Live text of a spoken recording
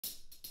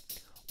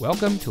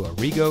Welcome to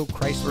Arrigo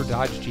Chrysler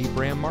Dodge Jeep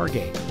Ram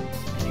Margate.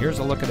 And here's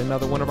a look at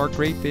another one of our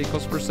great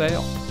vehicles for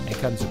sale. It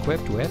comes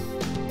equipped with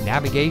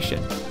navigation,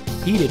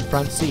 heated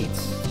front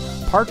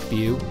seats, park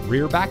view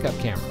rear backup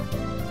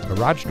camera,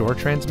 garage door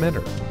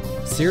transmitter,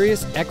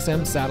 Sirius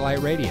XM satellite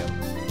radio,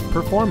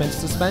 performance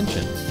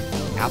suspension,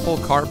 Apple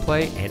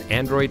CarPlay and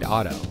Android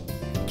Auto,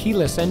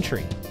 keyless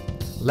entry,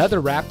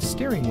 leather-wrapped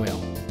steering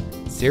wheel,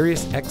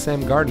 Sirius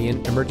XM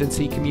Guardian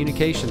emergency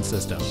communication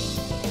system.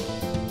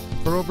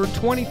 For over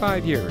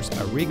 25 years,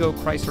 Arrigo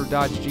Chrysler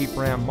Dodge Jeep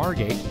Ram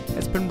Margate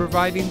has been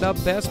providing the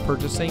best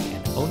purchasing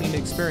and owning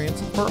experience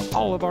for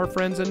all of our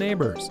friends and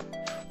neighbors.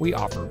 We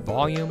offer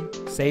volume,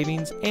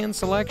 savings, and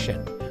selection,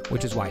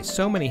 which is why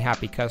so many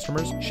happy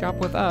customers shop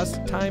with us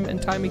time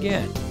and time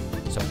again.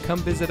 So come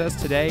visit us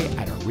today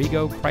at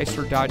Arrigo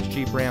Chrysler Dodge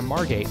Jeep Ram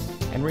Margate,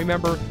 and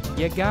remember,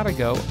 you gotta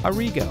go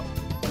Arrigo.